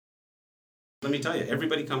Let me tell you,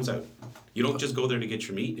 everybody comes out. You don't just go there to get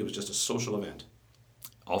your meat. It was just a social event.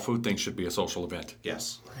 All food things should be a social event.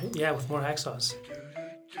 Yes. Right? Yeah, with more hacksaws.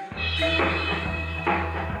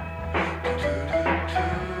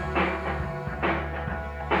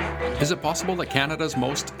 Is it possible that Canada's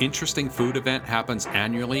most interesting food event happens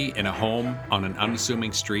annually in a home on an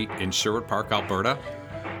unassuming street in Sherwood Park, Alberta?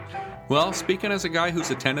 Well, speaking as a guy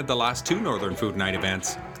who's attended the last 2 Northern Food Night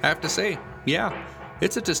events, I have to say, yeah,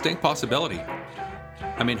 it's a distinct possibility.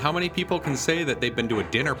 I mean, how many people can say that they've been to a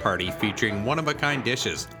dinner party featuring one-of-a-kind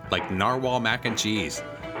dishes like narwhal mac and cheese,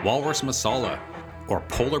 walrus masala, or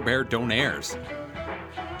polar bear donaires?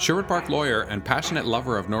 Sherwood Park lawyer and passionate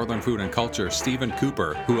lover of Northern food and culture Stephen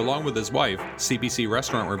Cooper, who along with his wife, CBC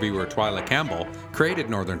restaurant reviewer Twyla Campbell, created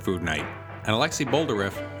Northern Food Night. And Alexi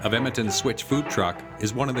Boldarif of Edmonton's Switch Food Truck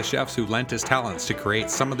is one of the chefs who lent his talents to create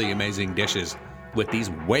some of the amazing dishes with these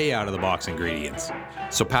way out-of-the-box ingredients.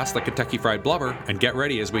 So pass the Kentucky Fried Blubber and get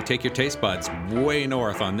ready as we take your taste buds way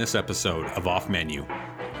north on this episode of Off Menu.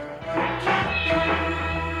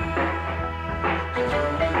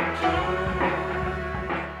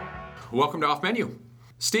 Welcome to Off Menu.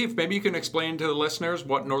 Steve, maybe you can explain to the listeners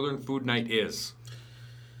what Northern Food Night is.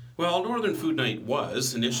 Well, Northern Food Night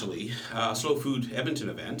was initially a Slow Food Edmonton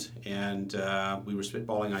event, and we were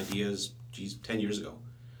spitballing ideas, 10 years ago,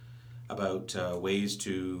 about ways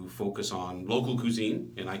to focus on local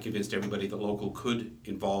cuisine, and I convinced everybody that local could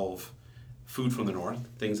involve food from the north,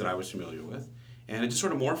 things that I was familiar with, and it just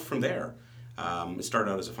sort of morphed from there. It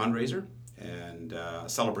started out as a fundraiser and a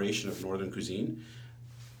celebration of northern cuisine.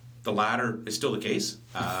 The latter is still the case.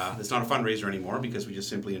 It's not a fundraiser anymore because we just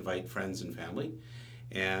simply invite friends and family.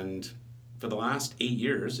 And for the last 8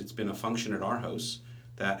 years, it's been a function at our house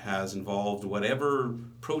that has involved whatever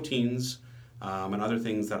proteins and other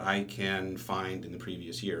things that I can find in the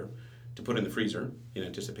previous year to put in the freezer in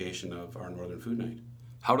anticipation of our Northern Food Night.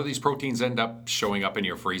 How do these proteins end up showing up in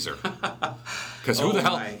your freezer? Because who the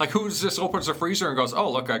hell, like who just opens the freezer and goes,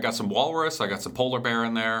 oh, look, I got some walrus, I got some polar bear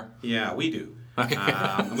in there. Yeah, we do.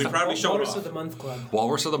 We probably show it Walrus off. of the Month Club.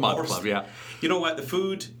 Walrus of the Month Club, yeah. You know what? The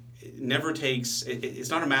food never takes... It's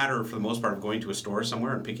not a matter, for the most part, of going to a store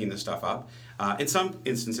somewhere and picking this stuff up. In some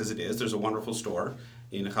instances it is. There's a wonderful store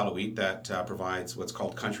in Iqaluit that provides what's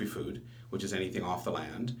called country food, which is anything off the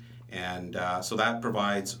land. And so that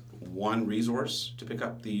provides one resource to pick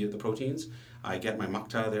up the proteins. I get my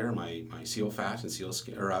mukta there, my seal fat and seal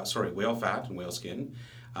skin, whale fat and whale skin.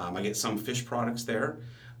 I get some fish products there.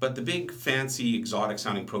 But the big, fancy,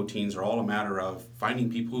 exotic-sounding proteins are all a matter of finding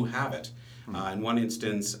people who have it. In one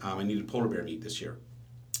instance, I needed polar bear meat this year.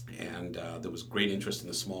 And there was great interest in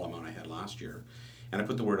the small amount I had last year. And I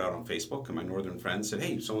put the word out on Facebook, and my northern friends said,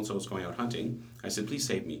 hey, so-and-so is going out hunting. I said, please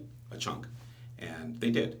save me a chunk. And they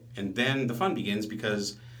did. And then the fun begins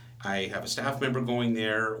because I have a staff member going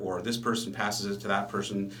there, or this person passes it to that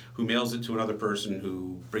person, who mails it to another person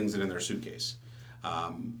who brings it in their suitcase.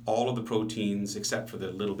 All of the proteins, except for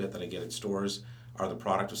the little bit that I get at stores, are the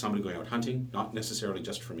product of somebody going out hunting, not necessarily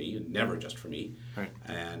just for me, and never just for me, right.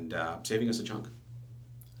 And saving us a chunk.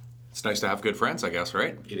 It's nice to have good friends, I guess,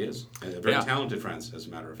 right? It is. And very talented friends, as a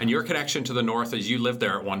matter of fact. And your connection to the north is you lived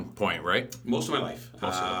there at one point, right? Most of my life.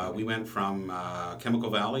 We went from Chemical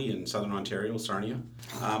Valley in southern Ontario, Sarnia,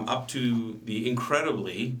 up to the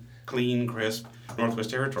incredibly clean, crisp Northwest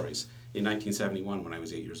Territories in 1971 when I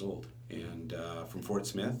was 8 years old. And from Fort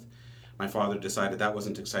Smith, my father decided that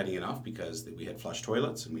wasn't exciting enough because we had flush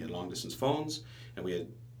toilets and we had long-distance phones and we had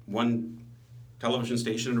one television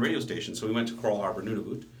station and a radio station. So we went to Coral Harbour,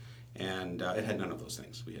 Nunavut, and it had none of those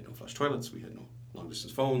things. We had no flush toilets, we had no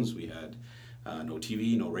long-distance phones, we had no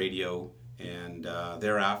TV, no radio, and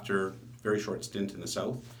thereafter, very short stint in the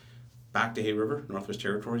south, back to Hay River, Northwest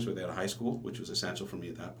Territories, where they had a high school, which was essential for me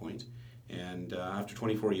at that point. And after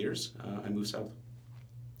 24 years, I moved south.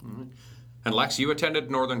 Mm-hmm. And Lex, you attended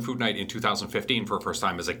Northern Food Night in 2015 for the first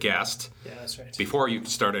time as a guest. Yeah, that's right. Before you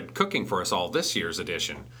started cooking for us all this year's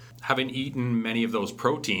edition. Having eaten many of those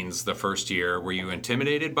proteins the first year, were you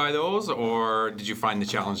intimidated by those, or did you find the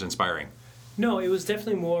challenge inspiring? No, it was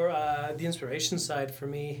definitely more the inspiration side for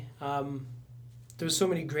me. There were so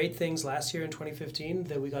many great things last year in 2015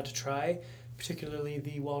 that we got to try, particularly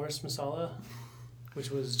the Walrus Masala, which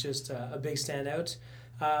was just a big standout.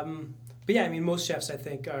 But yeah, I mean, most chefs, I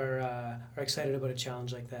think, are excited about a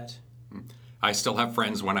challenge like that. I still have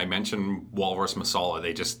friends, when I mention Walrus Masala,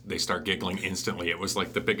 they start giggling instantly. It was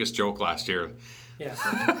like the biggest joke last year. Yeah.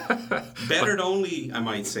 Bettered only, I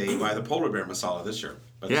might say, by the polar bear masala this year,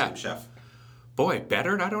 by the same chef. Boy,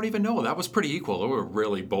 bettered? I don't even know. That was pretty equal. They were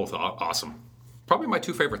really both awesome. Probably my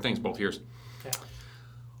two favorite things both years. Yeah.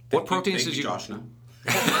 What proteins did you... Joshna.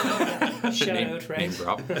 Shout out, right? Name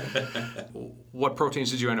drop. What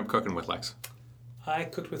proteins did you end up cooking with, Lex? I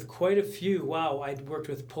cooked with quite a few. Wow, I worked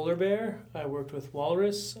with polar bear. I worked with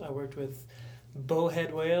walrus. I worked with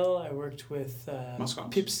bowhead whale. I worked with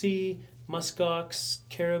pipsy, muskox,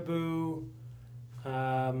 caribou,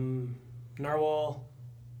 narwhal.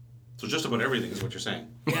 So just about everything is what you're saying.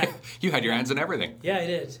 Yeah. You had your hands in everything. Yeah, I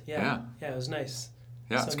did. Yeah, it was nice.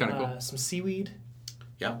 Yeah, it's kind of cool. Some seaweed.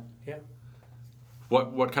 Yeah. Yeah.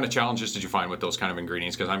 What kind of challenges did you find with those kind of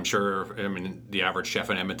ingredients? Because I'm sure, the average chef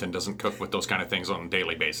in Edmonton doesn't cook with those kind of things on a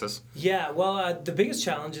daily basis. Yeah, well, the biggest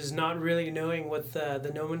challenge is not really knowing what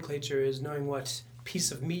the nomenclature is, knowing what piece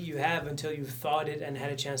of meat you have until you've thawed it and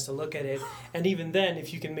had a chance to look at it. And even then,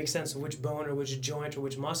 if you can make sense of which bone or which joint or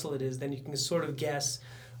which muscle it is, then you can sort of guess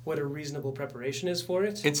what a reasonable preparation is for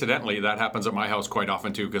it. Incidentally, that happens at my house quite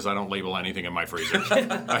often too, because I don't label anything in my freezer.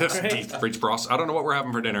 I just deep fridge broth. I don't know what we're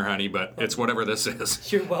having for dinner, honey, but it's whatever this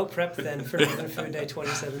is. You're well prepped then for Northern Food Day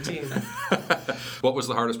 2017. What was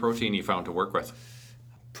the hardest protein you found to work with?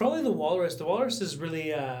 Probably the walrus. The walrus is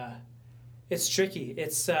really, it's tricky.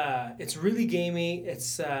 It's really gamey.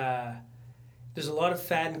 It's there's a lot of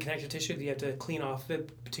fat and connective tissue that you have to clean off of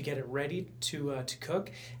it to get it ready to cook.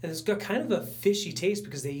 And it's got kind of a fishy taste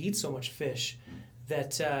because they eat so much fish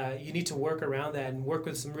that you need to work around that and work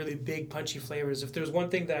with some really big, punchy flavors. If there's one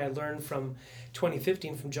thing that I learned from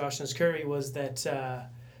 2015 from Josh and his curry was that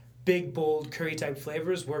big, bold curry-type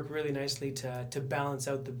flavors work really nicely to balance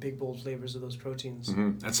out the big, bold flavors of those proteins.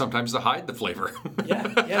 Mm-hmm. And sometimes to hide the flavor. yeah,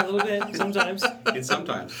 a little bit, sometimes.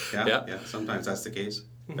 Sometimes, yeah, sometimes that's the case.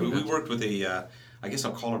 I mean, we worked with I guess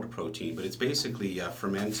I'll call it a protein, but it's basically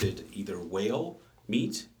fermented either whale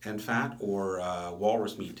meat and fat or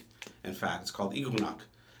walrus meat and fat. It's called iguanak.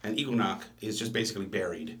 And iguanak is just basically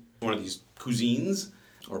buried. One of these cuisines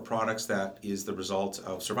or products that is the result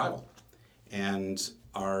of survival. And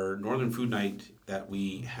our Northern Food Night that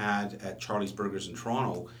we had at Charlie's Burgers in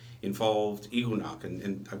Toronto involved iguanak.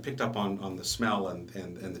 And I picked up on the smell and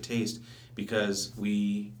the taste because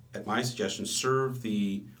we, at my suggestion, served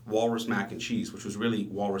the walrus mac and cheese, which was really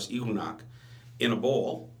walrus iguanak, in a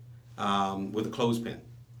bowl with a clothespin.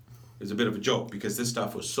 It was a bit of a joke because this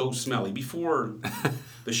stuff was so smelly. Before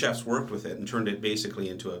the chefs worked with it and turned it basically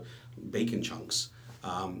into bacon chunks,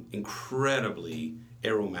 incredibly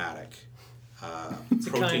aromatic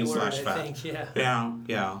protein slash fat. I think,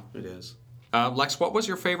 Yeah, it is. Lex, what was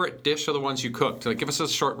your favorite dish of the ones you cooked? Give us a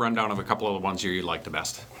short rundown of a couple of the ones you liked the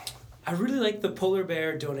best. I really liked the polar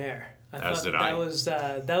bear donair. As did I.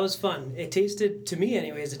 That was fun. It tasted, to me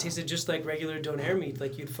anyways, it tasted just like regular donair meat,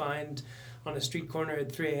 like you'd find on a street corner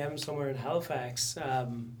at 3 a.m. somewhere in Halifax.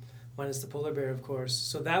 Minus the polar bear, of course.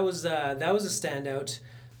 So that was a standout.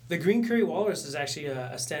 The green curry walrus is actually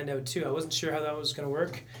a standout too. I wasn't sure how that was going to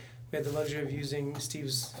work. We had the luxury of using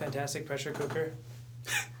Steve's fantastic pressure cooker.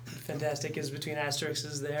 Fantastic is between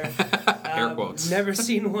asterisks there. Air quotes. Never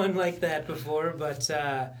seen one like that before, but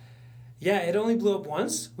it only blew up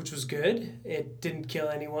once, which was good. It didn't kill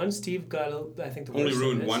anyone. Steve got, I think, the worst only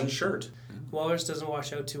ruined of it. one shirt. Walrus doesn't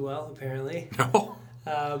wash out too well, apparently. No.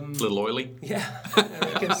 A little oily. Yeah,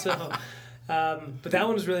 I reckon so. But that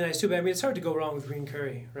one was really nice too. But I mean, it's hard to go wrong with green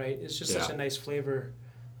curry, right? It's just such a nice flavor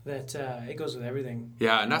that it goes with everything.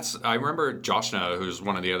 Yeah, and I remember Joshna, who's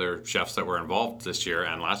one of the other chefs that were involved this year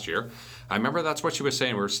and last year, I remember that's what she was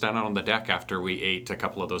saying. We were standing on the deck after we ate a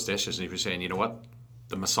couple of those dishes, and he was saying, you know what?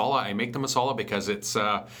 The masala, I make the masala because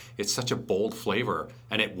it's such a bold flavor,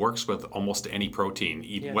 and it works with almost any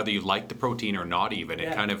protein, whether you like the protein or not even.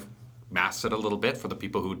 It kind of masks it a little bit for the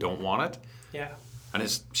people who don't want it. Yeah.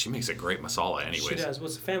 And she makes a great masala anyways. She does. Well,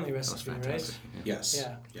 it's a family recipe, right? Yes.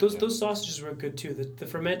 Yeah. Those sausages were good too. The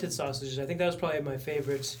fermented sausages, I think that was probably my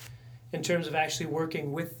favorite in terms of actually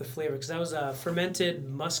working with the flavor, because that was a fermented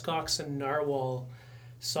muskox and narwhal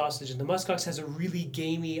sausage, and the muskox has a really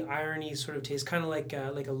gamey, irony sort of taste, kind of like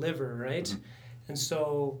a liver, right? Mm-hmm. And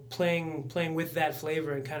so playing with that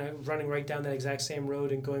flavor and kind of running right down that exact same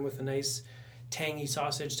road and going with a nice tangy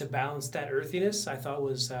sausage to balance that earthiness, I thought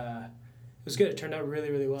was good. It turned out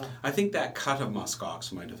really, really well. I think that cut of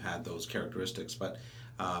muskox might have had those characteristics, but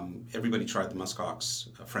everybody tried the muskox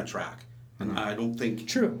French rack, and I don't think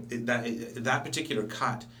that particular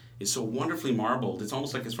cut is so wonderfully marbled. It's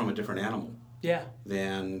almost like it's from a different animal. Yeah.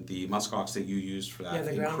 Than the muskox that you used for that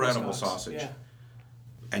incredible sausage. Yeah.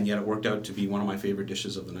 And yet it worked out to be one of my favorite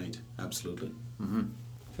dishes of the night. Absolutely.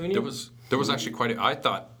 Mm-hmm. There was actually I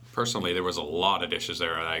thought personally there was a lot of dishes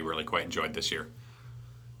there that I really quite enjoyed this year.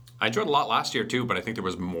 I enjoyed a lot last year too, but I think there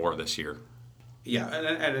was more this year. Yeah,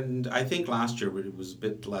 and I think last year it was a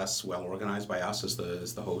bit less well organized by us as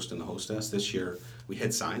the host and the hostess. This year we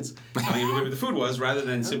had signs telling you where the food was, rather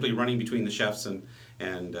than simply running between the chefs and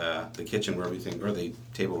the kitchen where everything, or the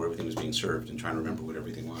table where everything was being served, and trying to remember what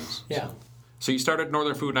everything was. Yeah. So you started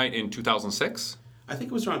Northern Food Night in 2006? I think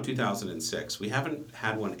it was around 2006. We haven't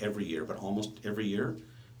had one every year, but almost every year,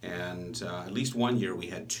 and at least one year we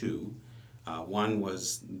had two. One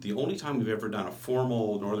was the only time we've ever done a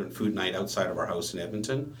formal Northern Food Night outside of our house in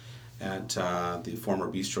Edmonton at the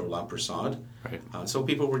former Bistro La Persade. Right. So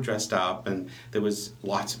people were dressed up, and there was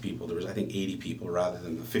lots of people. There was, I think, 80 people rather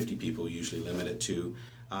than the 50 people we usually limit it to.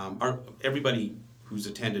 Everybody who's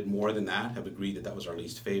attended more than that have agreed that that was our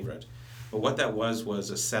least favorite. But what that was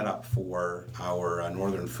a setup for our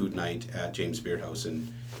Northern Food Night at James Beard House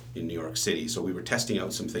in New York City. So we were testing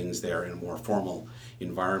out some things there in a more formal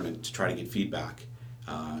environment to try to get feedback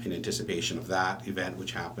in anticipation of that event,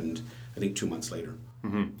 which happened, I think, 2 months later.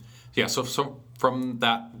 Mm-hmm. Yeah, so from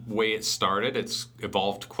that way it started, it's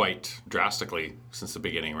evolved quite drastically since the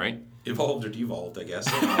beginning, right? Evolved or devolved, I guess.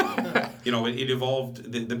 It evolved.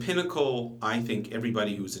 The pinnacle, I think,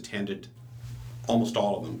 everybody who's attended, almost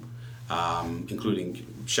all of them, including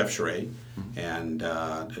Chef Charest and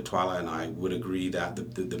Twyla and I, would agree that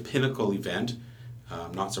the pinnacle event,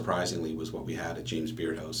 not surprisingly, was what we had at James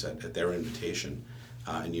Beard House at their invitation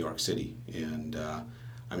in New York City. And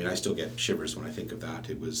I still get shivers when I think of that.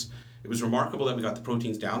 It was remarkable that we got the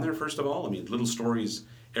proteins down there, first of all. Little stories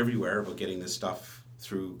everywhere about getting this stuff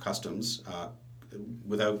through customs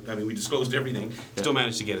we disclosed everything, still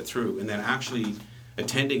managed to get it through. And then actually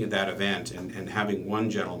attending at that event and having one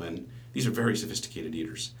gentleman, these are very sophisticated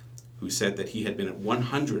eaters, who said that he had been at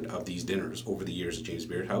 100 of these dinners over the years at James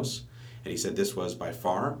Beard House, and he said this was by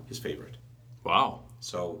far his favorite. Wow.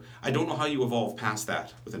 So I don't know how you evolve past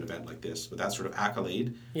that with an event like this, with that sort of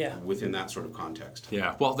accolade within that sort of context.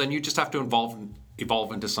 Yeah, well, then you just have to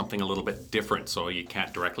evolve into something a little bit different, so you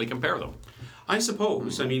can't directly compare them. I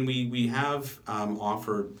suppose. We have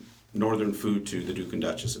offered Northern food to the Duke and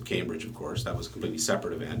Duchess of Cambridge, of course. That was a completely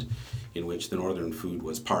separate event in which the Northern food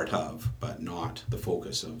was part of, but not the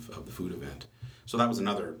focus of the food event. So that was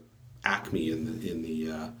another acme in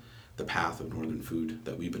the path of Northern food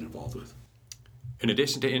that we've been involved with. In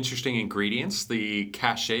addition to interesting ingredients, the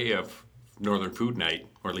cachet of Northern Food Night,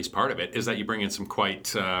 or at least part of it, is that you bring in some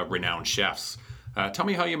quite renowned chefs. Tell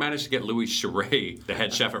me how you managed to get Louis Charest, the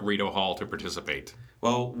head chef at Rideau Hall, to participate.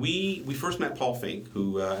 Well, we first met Paul Fink,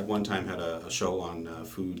 who at one time had a show on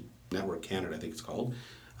Food Network Canada, I think it's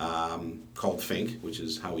called Fink, which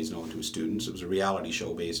is how he's known to his students. It was a reality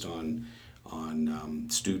show based on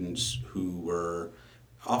students who were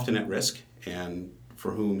often at risk and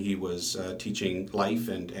for whom he was teaching life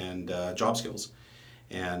and job skills.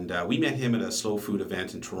 And we met him at a slow food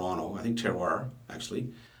event in Toronto, I think Terroir,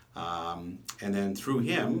 actually. And then through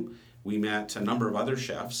him, we met a number of other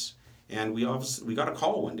chefs. And we got a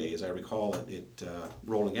call one day, as I recall it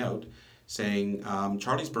rolling out, saying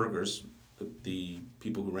Charlie's Burgers, the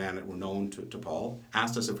people who ran it were known to Paul,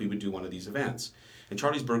 asked us if we would do one of these events. And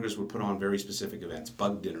Charlie's Burgers would put on very specific events,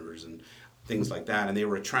 bug dinners and things like that. And they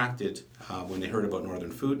were attracted when they heard about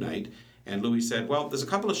Northern Food Night. And Louis said, well, there's a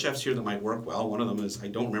couple of chefs here that might work well. One of them is, I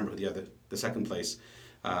don't remember who the second place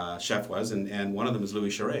chef was, and one of them is Louis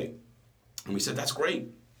Charest. And we said, that's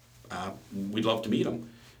great. We'd love to meet him.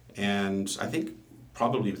 And I think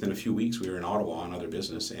probably within a few weeks we were in Ottawa on other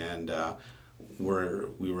business, and we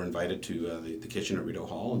were invited to the kitchen at Rideau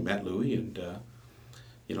Hall and met Louis, and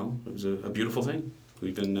it was a beautiful thing.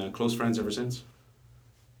 We've been close friends ever since.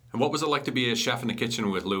 And what was it like to be a chef in the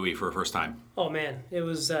kitchen with Louis for the first time? Oh man, it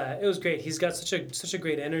was great. He's got such a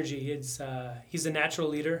great energy. He's a natural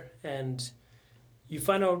leader, and you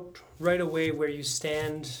find out right away where you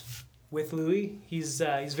stand with Louis. He's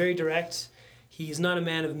very direct. He's not a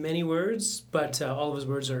man of many words, but all of his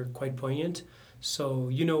words are quite poignant. So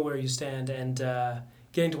you know where you stand, and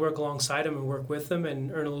getting to work alongside him and work with him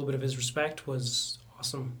and earn a little bit of his respect was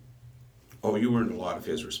awesome. Oh, you earned a lot of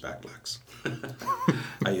his respect, Lex.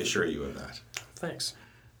 I assure you of that. Thanks.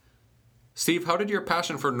 Steve, how did your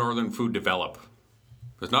passion for Northern food develop?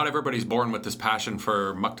 Because not everybody's born with this passion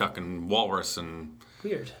for muktuk and walrus and...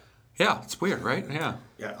 Weird. Yeah, it's weird, right? Yeah.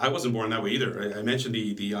 Yeah, I wasn't born that way either. I mentioned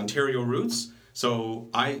the Ontario roots. So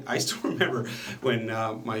I still remember when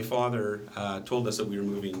my father told us that we were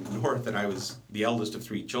moving north, and I was the eldest of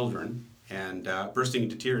three children, and bursting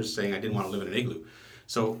into tears saying I didn't want to live in an igloo.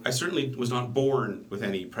 So I certainly was not born with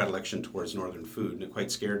any predilection towards Northern food, and it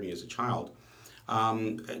quite scared me as a child.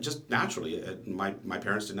 Just naturally, my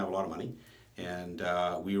parents didn't have a lot of money, and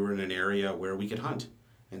we were in an area where we could hunt.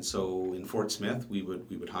 And so in Fort Smith, we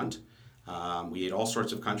would hunt. We ate all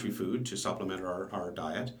sorts of country food to supplement our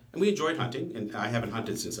diet. And we enjoyed hunting. And I haven't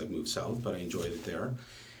hunted since I've moved south, but I enjoyed it there.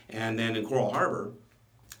 And then in Coral Harbour,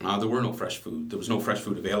 there were no fresh food. There was no fresh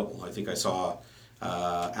food available. I think I saw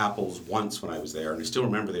apples once when I was there. And I still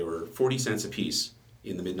remember they were 40 cents a piece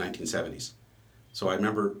in the mid-1970s. So I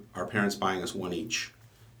remember our parents buying us one each,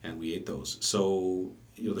 and we ate those. So,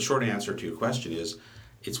 the short answer to your question is,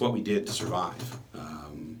 it's what we did to survive.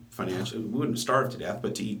 Financially, we wouldn't starve to death,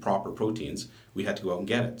 but to eat proper proteins, we had to go out and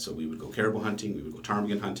get it. So we would go caribou hunting, we would go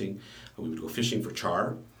ptarmigan hunting, we would go fishing for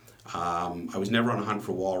char. I was never on a hunt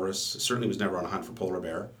for walrus, certainly was never on a hunt for polar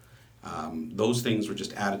bear. Those things were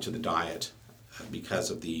just added to the diet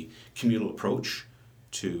because of the communal approach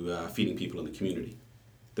to feeding people in the community.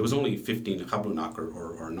 There was only 15 Hablunak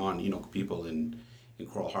or non-Inuk people in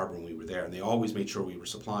Coral Harbour when we were there, and they always made sure we were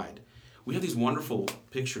supplied. We have these wonderful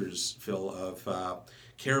pictures, Phil, of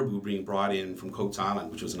caribou being brought in from Coates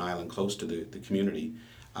Island, which was an island close to the community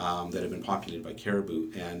that had been populated by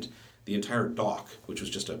caribou, and the entire dock, which was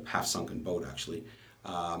just a half-sunken boat actually,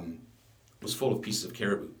 was full of pieces of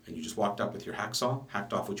caribou, and you just walked up with your hacksaw,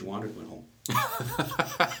 hacked off what you wanted, and went home.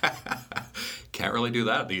 Can't really do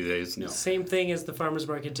that these days. No. Same thing as the farmers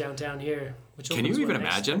market downtown here. Which Can you even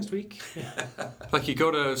imagine? Next week? Yeah. Like you go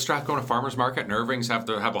to Strathcona Farmers Market and Irving's have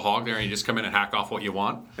a hog there and you just come in and hack off what you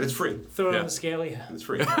want. And it's free. Throw it on the scale, yeah. And it's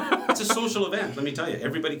free. It's a social event, let me tell you.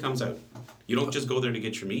 Everybody comes out. You don't just go there to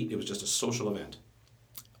get your meat. It was just a social event.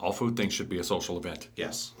 All food things should be a social event.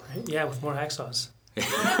 Yes. Right? Yeah, with more hacksaws.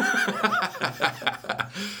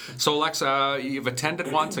 So, Lex, you've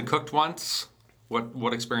attended once and cooked once.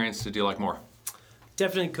 What experience did you like more?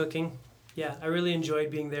 Definitely cooking. Yeah, I really enjoyed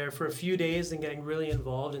being there for a few days and getting really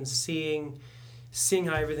involved and seeing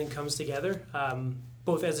how everything comes together,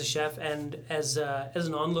 both as a chef and as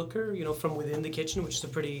an onlooker, from within the kitchen, which is a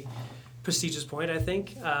pretty prestigious point, I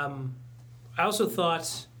think. I also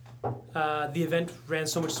thought the event ran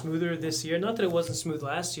so much smoother this year. Not that it wasn't smooth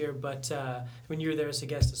last year, but when you were there as a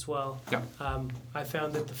guest as well. Yeah. I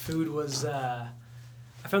found that the food was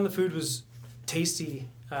tasty,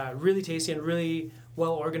 really tasty, and really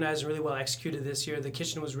well organized and really well executed this year. The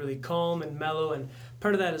kitchen was really calm and mellow, and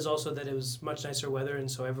part of that is also that it was much nicer weather, and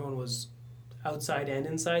so everyone was outside and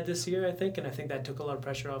inside this year, I think, and I think that took a lot of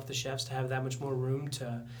pressure off the chefs to have that much more room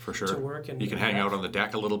to work. And you can hang out on the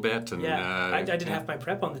deck a little bit. And, I did half my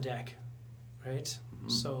prep on the deck, right? Mm-hmm.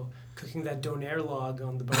 So cooking that donair log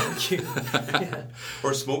on the barbecue. Yeah.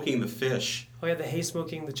 Or smoking the fish. Oh yeah, the hay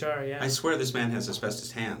smoking the char, yeah. I swear this man has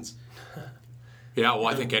asbestos hands. Yeah, well,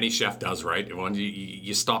 I think any chef does, right? When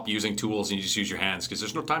you stop using tools and you just use your hands because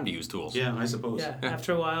there's no time to use tools. Yeah, I suppose. Yeah,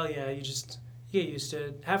 after a while, you get used to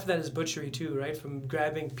it. Half of that is butchery too, right? From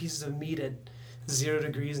grabbing pieces of meat at 0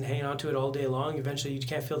 degrees and hanging onto it all day long, eventually you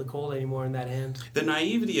can't feel the cold anymore in that hand. The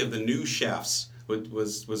naivety of the new chefs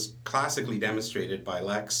was classically demonstrated by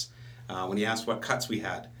Lex when he asked what cuts we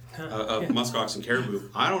had of muskox and caribou.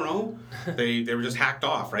 I don't know. They were just hacked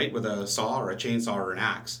off, right, with a saw or a chainsaw or an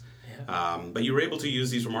axe. But you were able to use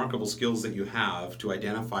these remarkable skills that you have to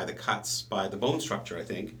identify the cuts by the bone structure, I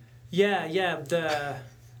think. Yeah.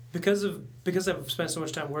 Because I've spent so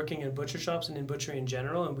much time working in butcher shops and in butchery in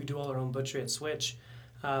general, and we do all our own butchery at Switch,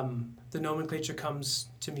 the nomenclature comes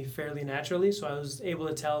to me fairly naturally. So I was able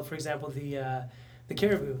to tell, for example, the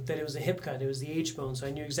caribou, that it was a hip cut, it was the H bone. So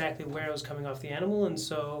I knew exactly where I was coming off the animal, and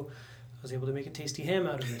so I was able to make a tasty ham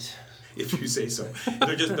out of it. If you say so.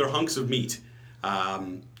 They're hunks of meat.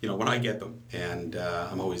 When I get them, and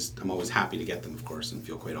I'm always happy to get them, of course, and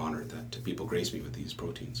feel quite honored that people grace me with these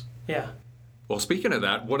proteins. Yeah. Well, speaking of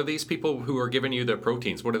that, what are these people who are giving you the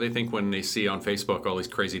proteins? What do they think when they see on Facebook all these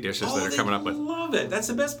crazy dishes that are coming up with? I love it. That's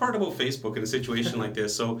the best part about Facebook in a situation like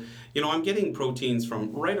this. So, I'm getting proteins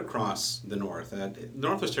from right across the north. The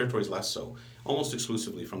Northwest Territories less so, almost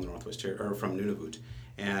exclusively from the or from Nunavut,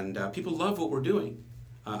 and people love what we're doing.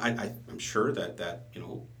 I'm sure that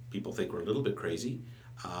people think we're a little bit crazy.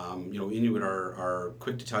 Inuit are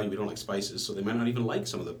quick to tell you we don't like spices, so they might not even like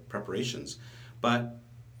some of the preparations. But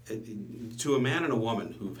to a man and a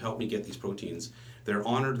woman who've helped me get these proteins, they're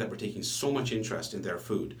honored that we're taking so much interest in their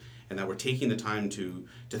food and that we're taking the time to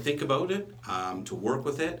think about it, to work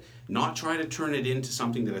with it, not try to turn it into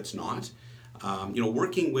something that it's not.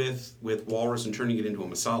 Working with walrus and turning it into a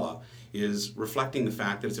masala is reflecting the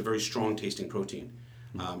fact that it's a very strong tasting protein.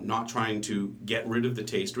 Not trying to get rid of the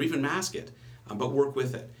taste or even mask it, but work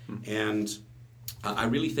with it. And I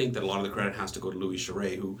really think that a lot of the credit has to go to Louis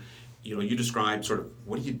Charest, who, you described sort of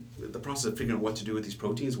the process of figuring out what to do with these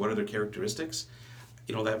proteins, what are their characteristics.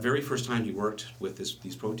 That very first time he worked with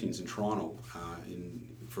these proteins in Toronto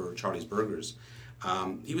for Charlie's Burgers,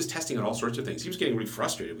 he was testing out all sorts of things. He was getting really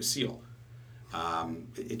frustrated with seal.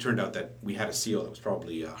 It turned out that we had a seal that was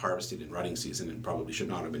probably harvested in rutting season and probably should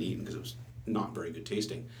not have been eaten because it was not very good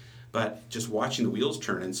tasting. But just watching the wheels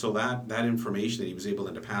turn, and so that information that he was able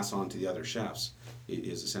then to pass on to the other chefs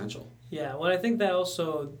is essential. Yeah, well, I think that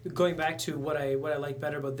also, going back to what I like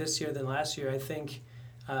better about this year than last year, I think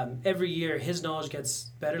every year his knowledge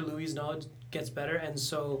gets better, Louis' knowledge gets better, and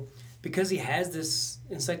so because he has this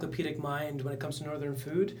encyclopedic mind when it comes to northern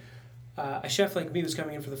food, a chef like me who's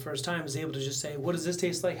coming in for the first time is able to just say, what does this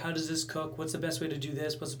taste like? How does this cook? What's the best way to do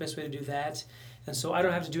this? What's the best way to do that? And so I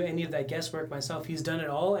don't have to do any of that guesswork myself. He's done it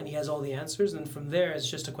all, and he has all the answers. And from there, it's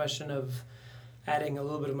just a question of adding a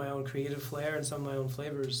little bit of my own creative flair and some of my own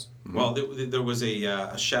flavors. Well, there was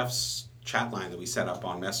a chef's chat line that we set up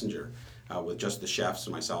on Messenger with just the chefs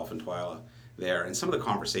and myself and Twyla there. And some of the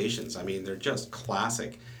conversations, I mean, they're just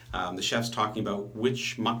classic. The chefs talking about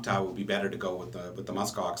which mukta would be better to go with the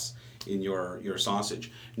muskox in your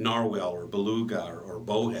sausage, narwhal or beluga or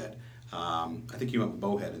bowhead. I think you went with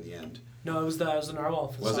bowhead in the end. No, it was the narwhal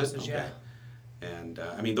for the sausage. Was it? Okay. Yeah. And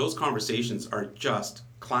I mean, those conversations are just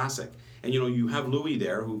classic. And you have Louis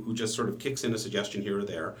there who just sort of kicks in a suggestion here or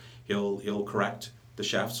there. He'll correct the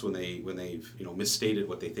chefs when they've misstated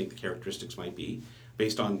what they think the characteristics might be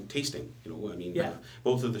based on tasting.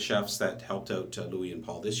 Both of the chefs that helped out Louis and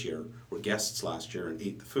Paul this year were guests last year and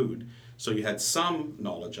ate the food. So you had some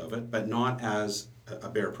knowledge of it, but not as a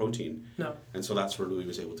bare protein. No. And so that's where Louis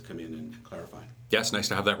was able to come in and clarify. Yeah, it's nice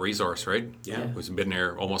to have that resource, right? Yeah. He's been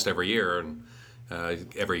there almost every year, and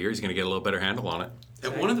every year he's going to get a little better handle on it.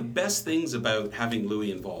 And one of the best things about having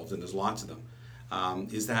Louis involved, and there's lots of them,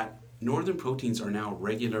 is that northern proteins are now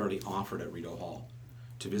regularly offered at Rideau Hall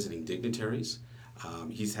to visiting dignitaries.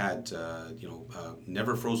 He's had,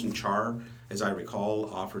 never frozen char, as I recall,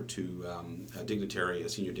 offered to a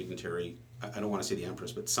senior dignitary. I don't want to say the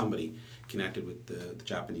Empress, but somebody connected with the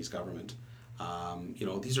Japanese government.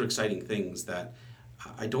 These are exciting things that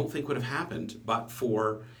I don't think would have happened but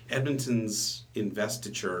for Edmonton's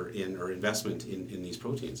investment in these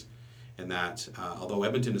proteins. And that, although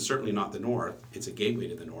Edmonton is certainly not the north, it's a gateway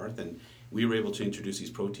to the north, and we were able to introduce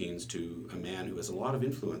these proteins to a man who has a lot of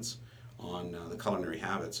influence on the culinary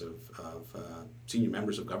habits of senior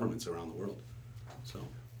members of governments around the world. So,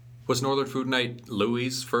 was Northern Food Night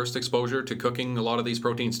Louis' first exposure to cooking a lot of these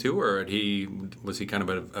proteins too, or was he kind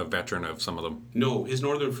of a veteran of some of them? No, his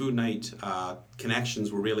Northern Food Night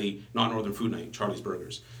connections were really not Northern Food Night, Charlie's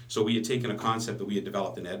Burgers. So we had taken a concept that we had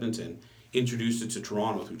developed in Edmonton, introduced it to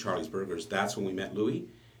Toronto through Charlie's Burgers. That's when we met Louis,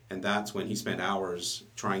 and that's when he spent hours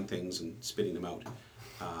trying things and spitting them out.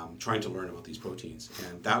 Trying to learn about these proteins,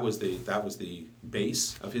 and that was the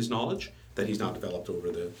base of his knowledge that he's now developed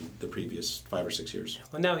over the previous 5 or 6 years.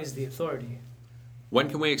 Well, now he's the authority. When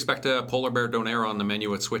can we expect a polar bear donair on the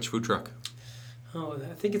menu at Switch Food Truck? Oh,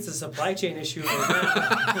 I think it's a supply chain issue right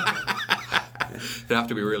now. It'd have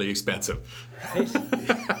to be really expensive. Right?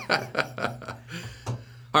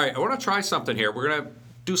 All right, I want to try something here. We're going to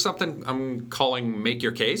do something I'm calling Make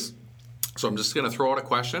Your Case. So I'm just going to throw out a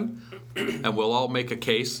question, and we'll all make a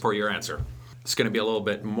case for your answer. It's going to be a little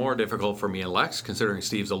bit more difficult for me and Lex, considering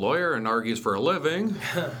Steve's a lawyer and argues for a living.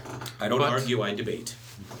 I don't argue, I debate.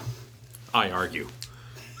 I argue.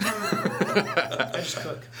 I just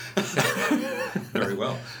cook. Very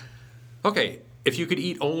well. Okay, if you could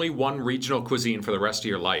eat only one regional cuisine for the rest of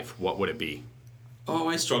your life, what would it be? Oh,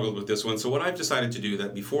 I struggled with this one. So what I've decided to do,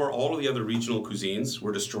 that before all of the other regional cuisines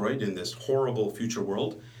were destroyed in this horrible future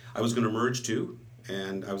world, I was going to merge two,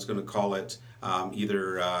 and I was going to call it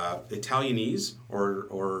either Italianese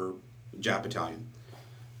or Jap Italian.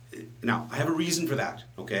 Now, I have a reason for that,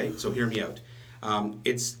 okay? So hear me out.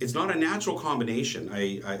 It's not a natural combination.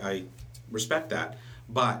 I respect that.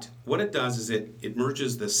 But what it does is it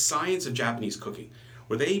merges the science of Japanese cooking,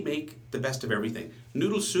 where they make the best of everything.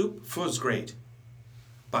 Noodle soup, pho is great,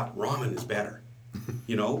 but ramen is better.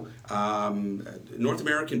 North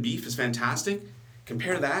American beef is fantastic.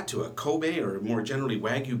 Compare that to a Kobe or more generally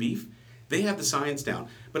Wagyu beef. They have the science down.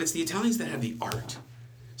 But it's the Italians that have the art.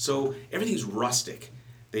 So everything's rustic.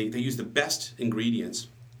 They use the best ingredients,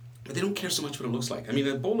 but they don't care so much what it looks like. I mean,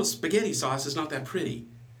 a bowl of spaghetti sauce is not that pretty.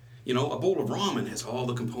 A bowl of ramen has all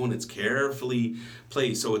the components carefully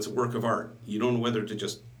placed, so it's a work of art. You don't know whether to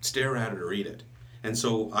just stare at it or eat it. And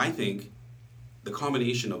so I think the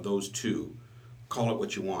combination of those two, call it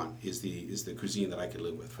what you want, is the cuisine that I could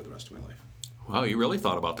live with for the rest of my life. Wow, you really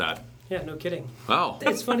thought about that. Yeah, no kidding. Wow.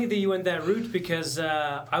 It's funny that you went that route because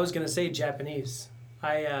I was going to say Japanese.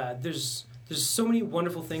 There's so many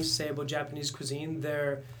wonderful things to say about Japanese cuisine.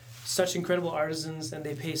 They're such incredible artisans, and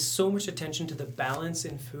they pay so much attention to the balance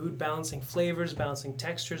in food, balancing flavors, balancing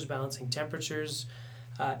textures, balancing temperatures.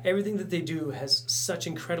 everything that they do has such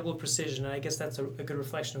incredible precision, and I guess that's a good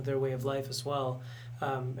reflection of their way of life as well,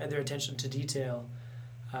 and their attention to detail.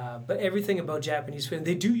 But everything about Japanese food, and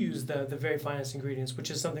they do use the very finest ingredients,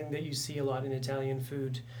 which is something that you see a lot in Italian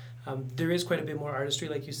food. There is quite a bit more artistry,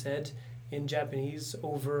 like you said, in Japanese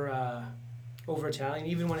over Italian,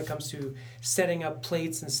 even when it comes to setting up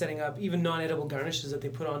plates and setting up even non-edible garnishes that they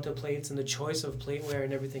put onto plates and the choice of plateware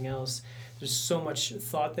and everything else. There's so much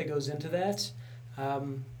thought that goes into that.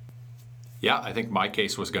 Yeah, I think my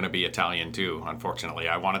case was going to be Italian too, unfortunately.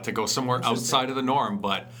 I wanted to go somewhere outside of the norm,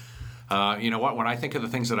 but you know what? When I think of the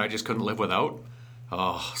things that I just couldn't live without,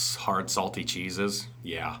 hard, salty cheeses,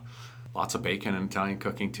 yeah. Lots of bacon in Italian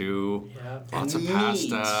cooking too. Yeah. Lots And of meat.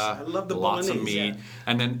 pasta. I love the lots of bolognese, meat. yeah.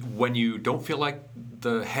 And then when you don't feel like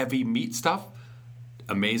the heavy meat stuff,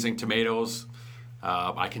 amazing tomatoes.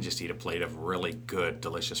 I can just eat a plate of really good,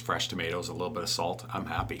 delicious fresh tomatoes, a little bit of salt. I'm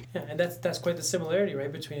happy. Yeah, and that's quite the similarity,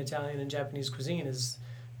 right, between Italian and Japanese cuisine is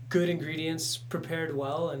good ingredients prepared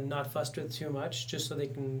well and not fussed with too much, just so they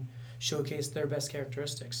can showcase their best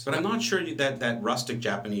characteristics. But I'm not sure that rustic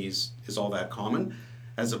Japanese is all that common,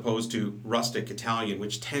 as opposed to rustic Italian,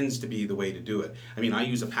 which tends to be the way to do it. I mean, I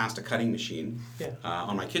use a pasta cutting machine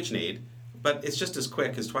on my KitchenAid, but it's just as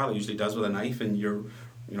quick as Twyla usually does with a knife, and you're,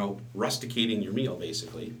 rusticating your meal,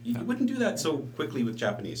 basically. You wouldn't do that so quickly with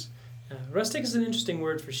Japanese. Rustic is an interesting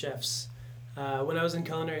word for chefs. When I was in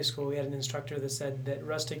culinary school, we had an instructor that said that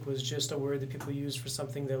rustic was just a word that people used for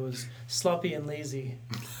something that was sloppy and lazy.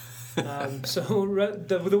 So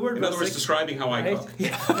the word in other rustic, words, describing how I cook.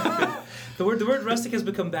 Yeah. The word rustic has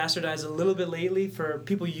become bastardized a little bit lately for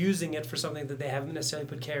people using it for something that they haven't necessarily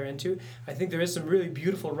put care into. I think there is some really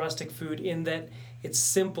beautiful rustic food in that it's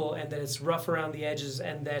simple and that it's rough around the edges,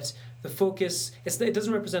 and that the focus, it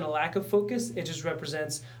doesn't represent a lack of focus, it just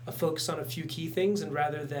represents a focus on a few key things, and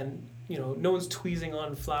rather than, no one's tweezing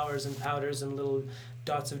on flowers and powders and little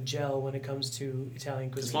dots of gel when it comes to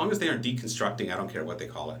Italian cuisine. As long as they aren't deconstructing, I don't care what they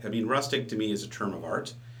call it. I mean, rustic to me is a term of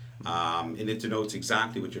art, and it denotes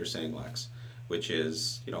exactly what you're saying, Lex, which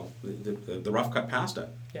is, the rough cut pasta.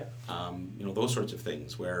 Yeah. Those sorts of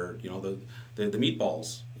things where, the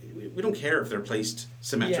meatballs, we don't care if they're placed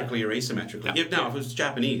symmetrically or asymmetrically. Yeah. If it was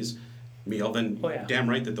Japanese meal, then damn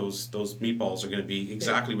right that those meatballs are going to be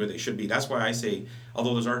exactly where they should be. That's why I say,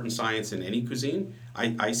 although there's art and science in any cuisine,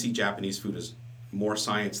 I see Japanese food as more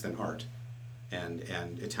science than art, and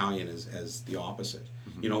Italian as the opposite.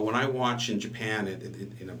 Mm-hmm. When I watch in Japan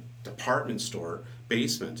in a department store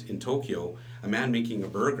basement in Tokyo, a man making a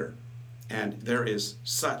burger, and there is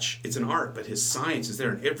it's an art, but his science is there,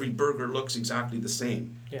 and every burger looks exactly the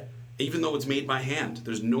same. Yeah. Even though it's made by hand,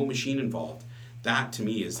 there's no machine involved. That to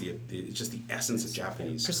me is it's just the essence of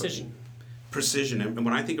Japanese precision. Cooking. Precision, and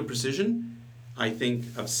when I think of precision, I think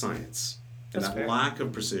of science. And That's that fair. lack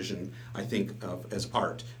of precision, I think of as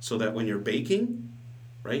art. So that when you're baking,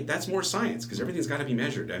 right, that's more science, because everything's got to be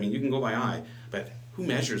measured. I mean, you can go by eye, but who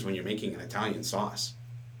measures when you're making an Italian sauce?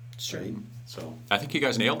 Sure. Right? So I think you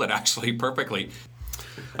guys nailed it actually perfectly.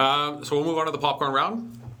 So we'll move on to the popcorn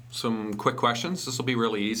round. Some quick questions. This will be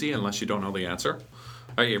really easy unless you don't know the answer.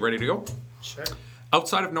 Are you ready to go? Sure.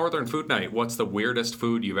 Outside of Northern Food Night, what's the weirdest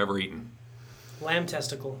food you've ever eaten? Lamb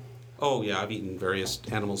testicle. Oh, yeah, I've eaten various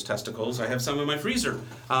animals' testicles. I have some in my freezer.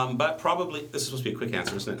 But probably, this is supposed to be a quick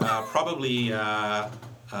answer, isn't it? Probably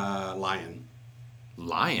lion.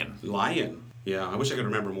 Lion? Lion. Yeah, I wish I could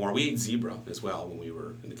remember more. We ate zebra as well when we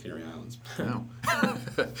were in the Canary Islands. No.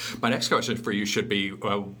 My next question for you should be,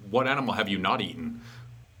 what animal have you not eaten?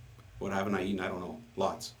 What haven't I eaten? I don't know.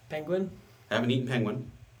 Lots. Penguin. Haven't eaten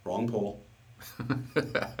penguin. Wrong pole.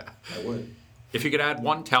 I would. If you could add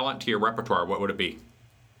one talent to your repertoire, what would it be?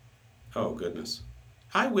 Oh, goodness.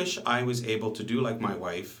 I wish I was able to do like my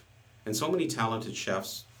wife and so many talented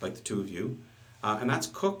chefs like the two of you, and that's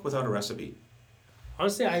cook without a recipe.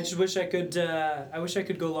 Honestly, I just wish I could. I wish I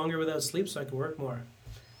could go longer without sleep so I could work more.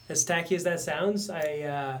 As tacky as that sounds,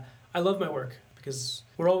 I love my work because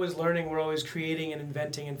we're always learning, we're always creating and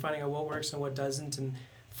inventing and finding out what works and what doesn't, and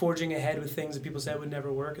forging ahead with things that people said would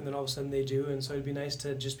never work, and then all of a sudden they do. And so it'd be nice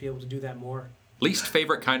to just be able to do that more. Least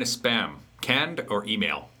favorite kind of spam, canned or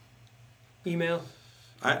email? Email.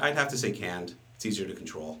 I'd have to say canned. It's easier to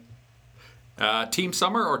control. Team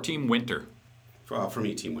summer or team winter? For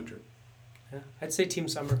me, Team Winter. Yeah, I'd say Team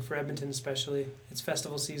Summer for Edmonton especially. It's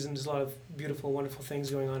festival season. There's a lot of beautiful, wonderful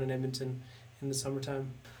things going on in Edmonton in the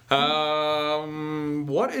summertime.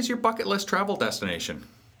 What is your bucket list travel destination?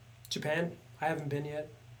 Japan. I haven't been yet.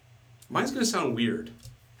 Mine's going to sound weird.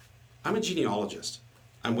 I'm a genealogist.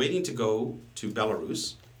 I'm waiting to go to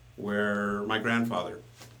Belarus, where my grandfather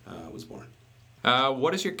was born.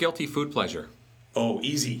 What is your guilty food pleasure? Oh,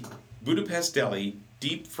 easy. Budapest Deli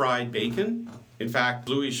deep fried bacon. In fact,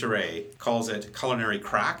 Louis Charest calls it culinary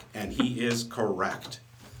crack, and he is correct.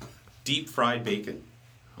 Deep fried bacon.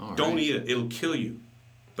 Don't eat it. It'll kill you,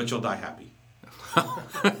 but you'll die happy.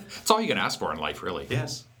 It's all you can ask for in life, really.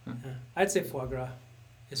 Yes. Yeah. I'd say foie gras.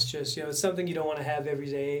 It's just, it's something you don't want to have every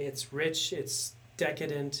day. It's rich. It's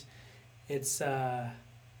decadent. It's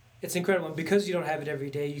incredible. And because you don't have it every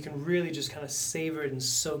day, you can really just kind of savor it and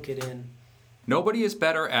soak it in. Nobody is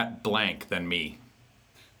better at blank than me.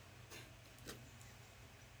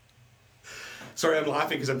 Sorry, I'm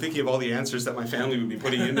laughing because I'm thinking of all the answers that my family would be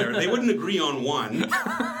putting in there. They wouldn't agree on one,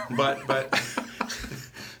 but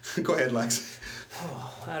go ahead, Lex.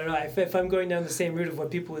 Oh, I don't know. If I'm going down the same route of what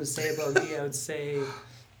people would say about me, I would say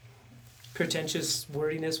pretentious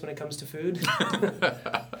wordiness when it comes to food.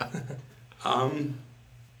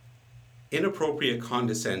 Inappropriate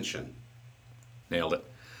condescension. Nailed it.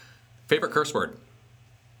 Favorite curse word?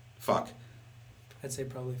 Fuck. I'd say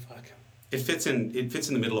probably fuck. It fits in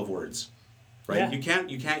the middle of words, right? Yeah.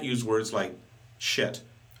 You can't use words like shit.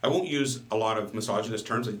 I won't use a lot of misogynist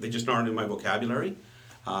terms. They just aren't in my vocabulary.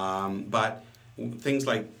 But things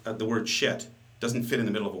like the word shit doesn't fit in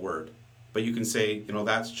the middle of a word. But you can say,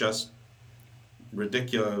 that's just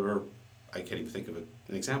ridiculous, or I can't even think of an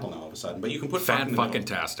example now all of a sudden. But you can put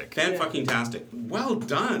Fan-fucking-tastic. Fan-fucking-tastic. Well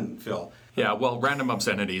done, Phil. Yeah, well, random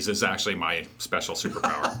obscenities is actually my special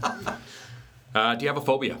superpower. Do you have a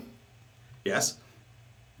phobia? Yes.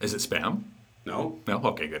 Is it spam? No. No?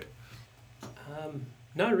 Okay, good.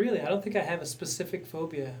 Not really. I don't think I have a specific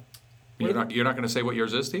phobia. You're not going to say what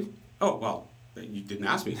yours is, Steve? Oh, well, you didn't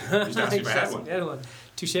ask me. You just asked me if I had one.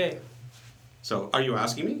 Touché. So, are you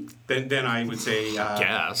asking me? Then I would say...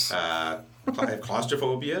 Guess. I have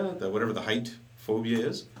claustrophobia, whatever the height phobia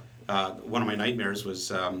is. One of my nightmares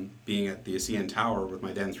was being at the CN Tower with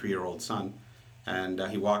my then 3-year-old son, and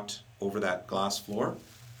he walked over that glass floor,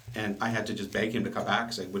 and I had to just beg him to come back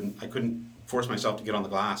because I couldn't force myself to get on the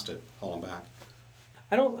glass to haul him back.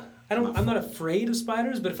 I'm not afraid of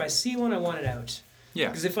spiders, but if I see one, I want it out. Yeah.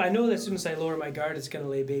 Because if I know that as soon as I lower my guard, it's going to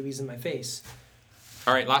lay babies in my face.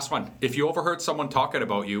 All right, last one. If you overheard someone talking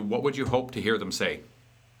about you, what would you hope to hear them say?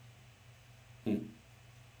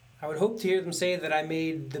 I would hope to hear them say that I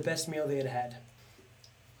made the best meal they had had.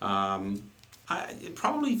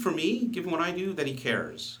 Probably for me, given what I do, that he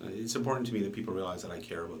cares. It's important to me that people realize that I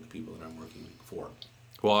care about the people that I'm working for.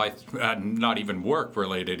 Well, not even work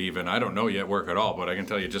related even. I don't know yet work at all, but I can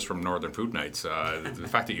tell you just from Northern Food Nights, the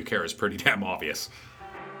fact that you care is pretty damn obvious.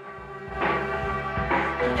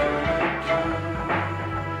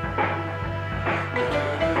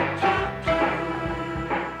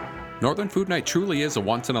 Northern Food Night truly is a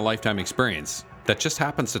once-in-a-lifetime experience that just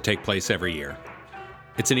happens to take place every year.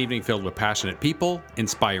 It's an evening filled with passionate people,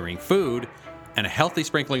 inspiring food, and a healthy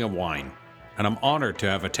sprinkling of wine, and I'm honored to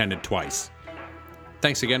have attended twice.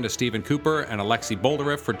 Thanks again to Stephen Cooper and Alexi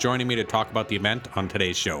Boldareff for joining me to talk about the event on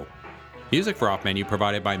today's show. Music for Off Menu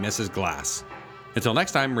provided by Mrs. Glass. Until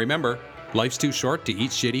next time, remember, life's too short to eat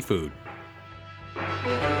shitty food.